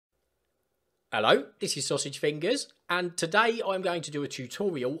Hello, this is Sausage Fingers, and today I'm going to do a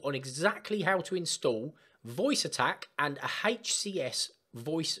tutorial on exactly how to install Voice Attack and a HCS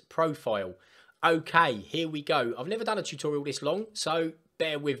Voice Profile. Okay, here we go. I've never done a tutorial this long, so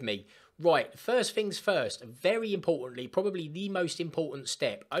bear with me. Right, first things first, very importantly, probably the most important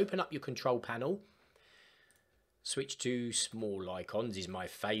step, open up your control panel. Switch to small icons is my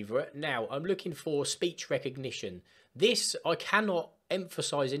favourite. Now, I'm looking for speech recognition. This, I cannot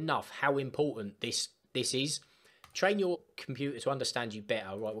emphasise enough how important this is. Train your computer to understand you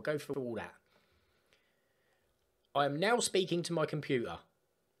better. Right, we'll go through all that. I am now speaking to my computer.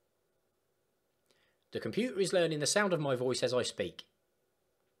 The computer is learning the sound of my voice as I speak.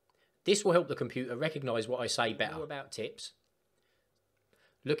 This will help the computer recognise what I say better. More about tips.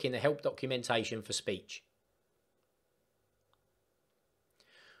 Look in the help documentation for speech.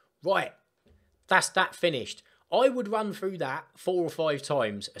 Right, that's that finished. I would run through that 4 or 5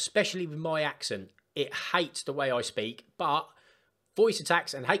 times, especially with my accent. It hates the way I speak, but Voice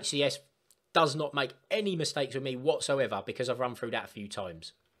Attacks and HCS does not make any mistakes with me whatsoever because I've run through that a few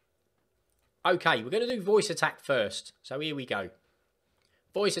times. Okay, we're going to do Voice Attack first. So here we go.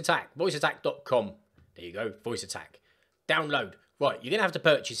 Voice Attack, voiceattack.com. There you go, Voice Attack. Download. Right, you're going to have to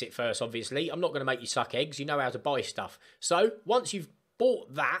purchase it first, obviously. I'm not going to make you suck eggs. You know how to buy stuff. So once you've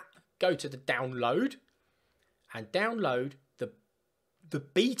bought that, go to the download and download the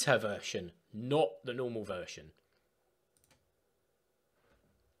beta version, not the normal version.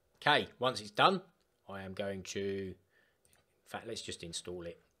 Okay, once it's done, I am going to, in fact, let's just install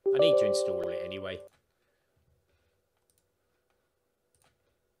it. I need to install it anyway.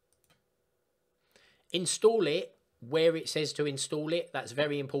 Install it where it says to install it. That's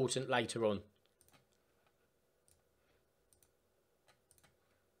very important later on.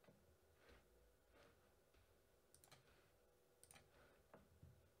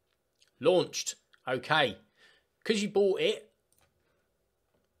 Launched. Okay. Because you bought it,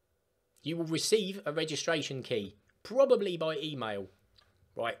 you will receive a registration key, probably by email.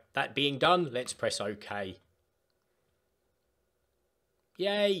 Right, that being done, let's press OK.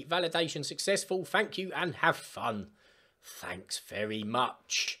 Yay, validation successful. Thank you and have fun. Thanks very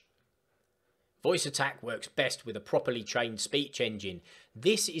much. Voice Attack works best with a properly trained speech engine.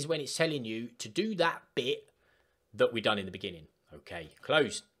 This is when it's telling you to do that bit that we done in the beginning. Okay,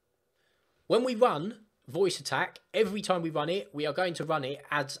 closed. When we run Voice Attack, every time we run it, we are going to run it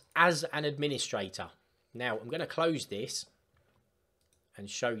as an administrator. Now, I'm going to close this and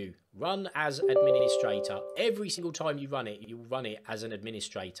show you. Run as administrator. Every single time you run it, you'll run it as an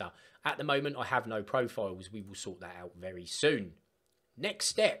administrator. At the moment, I have no profiles. We will sort that out very soon. Next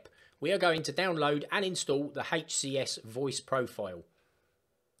step, we are going to download and install the HCS Voice Profile.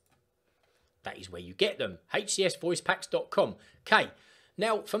 That is where you get them. hcsvoicepacks.com. Okay.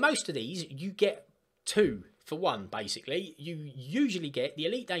 Now, for most of these, you get 2 for 1, basically. You usually get the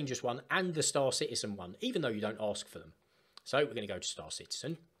Elite Dangerous one and the Star Citizen one, even though you don't ask for them. So, we're going to go to Star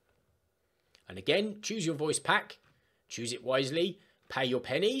Citizen. And again, choose your voice pack. Choose it wisely. Pay your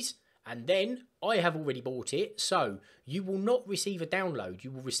pennies. And then, I have already bought it. So, you will not receive a download.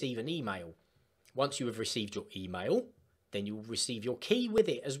 You will receive an email. Once you have received your email, then you will receive your key with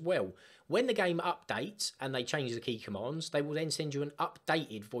it as well. When the game updates and they change the key commands, they will then send you an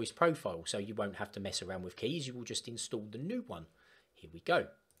updated voice profile, so you won't have to mess around with keys. You will just install the new one. Here we go.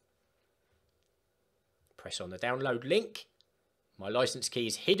 Press on the download link. My license key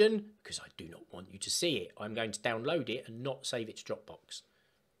is hidden because I do not want you to see it. I'm going to download it and not save it to Dropbox.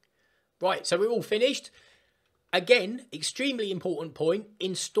 Right, so we're all finished. Again, extremely important point,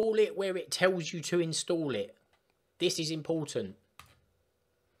 install it where it tells you to install it. This is important.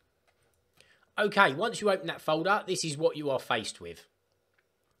 Okay, once you open that folder, this is what you are faced with.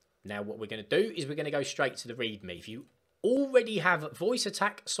 Now, what we're going to do is we're going to go straight to the README. If you already have Voice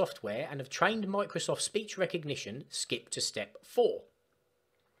Attack software and have trained Microsoft speech recognition, skip to step 4.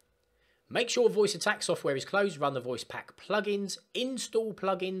 Make sure Voice Attack software is closed, run the Voice Pack plugins, install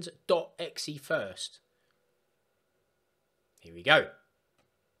plugins.exe first. Here we go.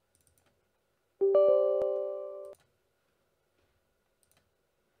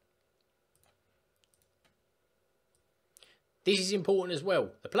 This is important as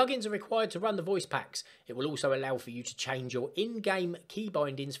well. The plugins are required to run the voice packs. It will also allow for you to change your in-game key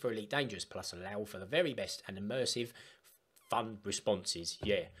bindings for Elite Dangerous, plus allow for the very best and immersive fun responses.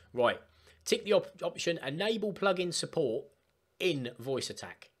 Yeah, right. Tick the option Enable Plugin Support in Voice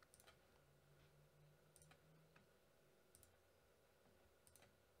Attack.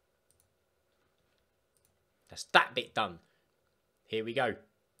 That's that bit done. Here we go.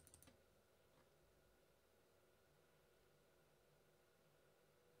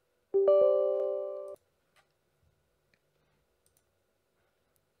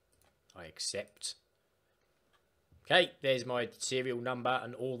 accept. Okay, there's my serial number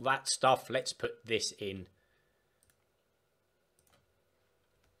and all that stuff. Let's put this in.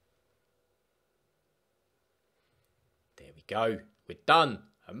 There we go. We're done.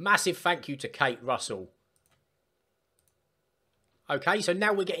 A massive thank you to Kate Russell. Okay, so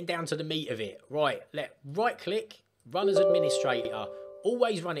now we're getting down to the meat of it. Right, right click, run as administrator.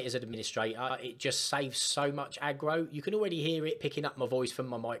 Always run it as an administrator. It just saves so much aggro. You can already hear it picking up my voice from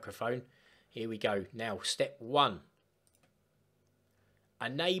my microphone. Here we go. Now, step 1.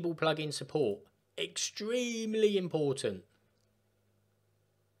 Enable plugin support. Extremely important.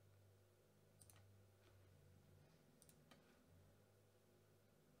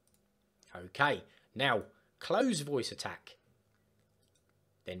 Okay, now close voice attack.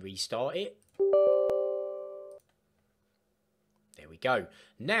 Then restart it. There we go.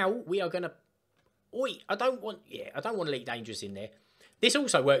 Now we are going to... Oi, I don't want Elite Dangerous in there. This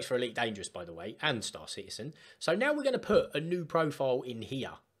also works for Elite Dangerous, by the way, and Star Citizen. So now we're going to put a new profile in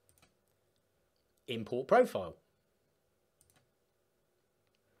here. Import profile.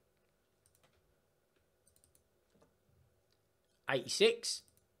 '86.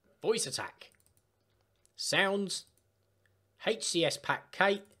 Voice attack. Sounds. HCS Pack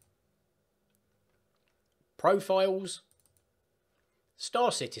Kate. Profiles.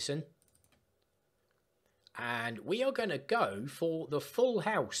 Star Citizen. And we are going to go for the full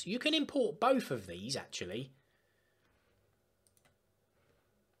house. You can import both of these, actually.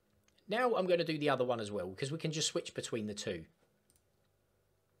 Now I'm going to do the other one as well, because we can just switch between the two.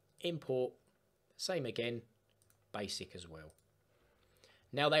 Import. Same again. Basic as well.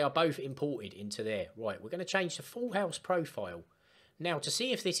 Now they are both imported into there. Right, we're going to change to full house profile. Now to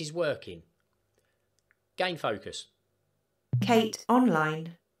see if this is working. Gain focus. Kate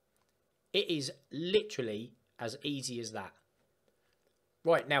online. It is literally as easy as that.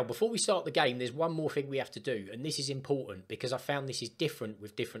 Right, now before we start the game, there's one more thing we have to do, and this is important because I found this is different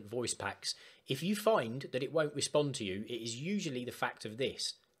with different voice packs. If you find that it won't respond to you, it is usually the fact of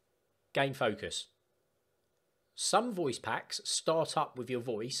this. Gain focus. Some voice packs start up with your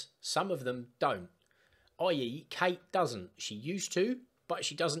voice, some of them don't. I.e., Kate doesn't. She used to, but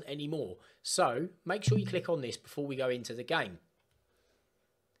she doesn't anymore. So, make sure you click on this before we go into the game.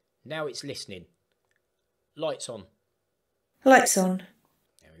 Now it's listening. Lights on. Lights on.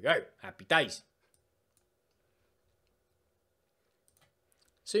 There we go. Happy days.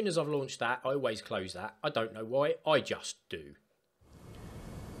 As soon as I've launched that, I always close that. I don't know why. I just do.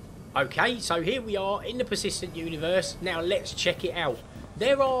 Okay, so here we are in the persistent universe. Now let's check it out.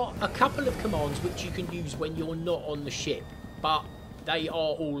 There are a couple of commands which you can use when you're not on the ship, but they are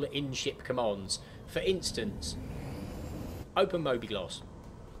all in-ship commands. For instance, open Mobiglass.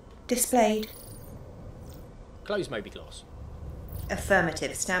 Displayed. Close Mobiglass.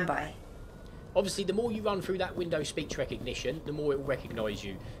 Affirmative, standby. Obviously, the more you run through that window speech recognition, the more it will recognise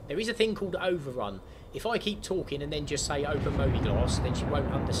you. There is a thing called overrun. If I keep talking and then just say open Mobiglass, then she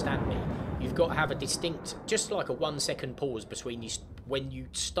won't understand me. You've got to have a distinct, just like a 1 second pause between you when you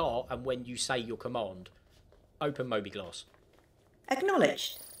start and when you say your command. Open Mobiglass.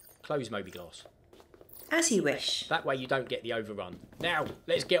 Acknowledged. Close Mobiglass. As you wish. That way you don't get the overrun. Now,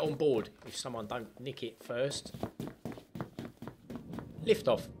 let's get on board. If someone don't nick it first. Lift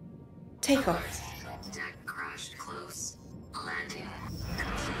off. Take off. Deck crashed close. Landing.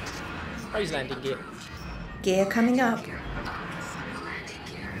 Raise landing gear. Gear coming up. Landing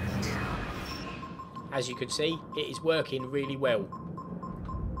gear down. As you can see, it is working really well.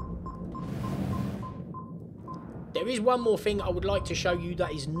 There is one more thing I would like to show you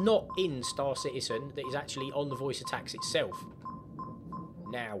that is not in Star Citizen, that is actually on the voice attacks itself.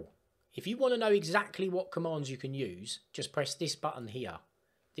 Now, if you want to know exactly what commands you can use, just press this button here.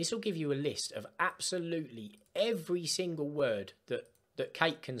 This will give you a list of absolutely every single word that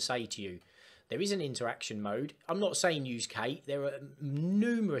Kate can say to you. There is an interaction mode. I'm not saying use Kate. There are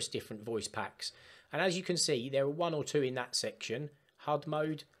numerous different voice packs. And as you can see, there are 1 or 2 in that section. HUD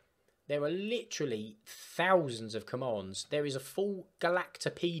mode. There are literally thousands of commands. There is a full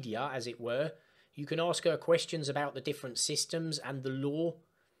Galactopedia, as it were. You can ask her questions about the different systems and the lore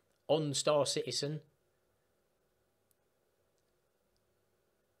on Star Citizen.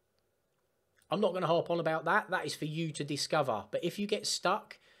 I'm not going to harp on about that. That is for you to discover. But if you get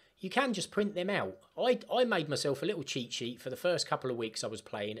stuck, you can just print them out. I made myself a little cheat sheet for the first couple of weeks I was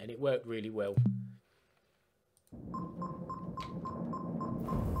playing, and it worked really well.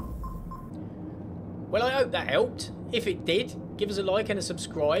 Well, I hope that helped. If it did, give us a like and a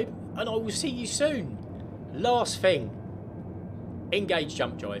subscribe, and I will see you soon. Last thing. Engage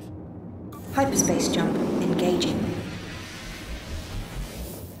jump drive. Hyperspace jump engaging.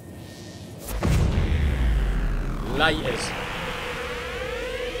 Laters.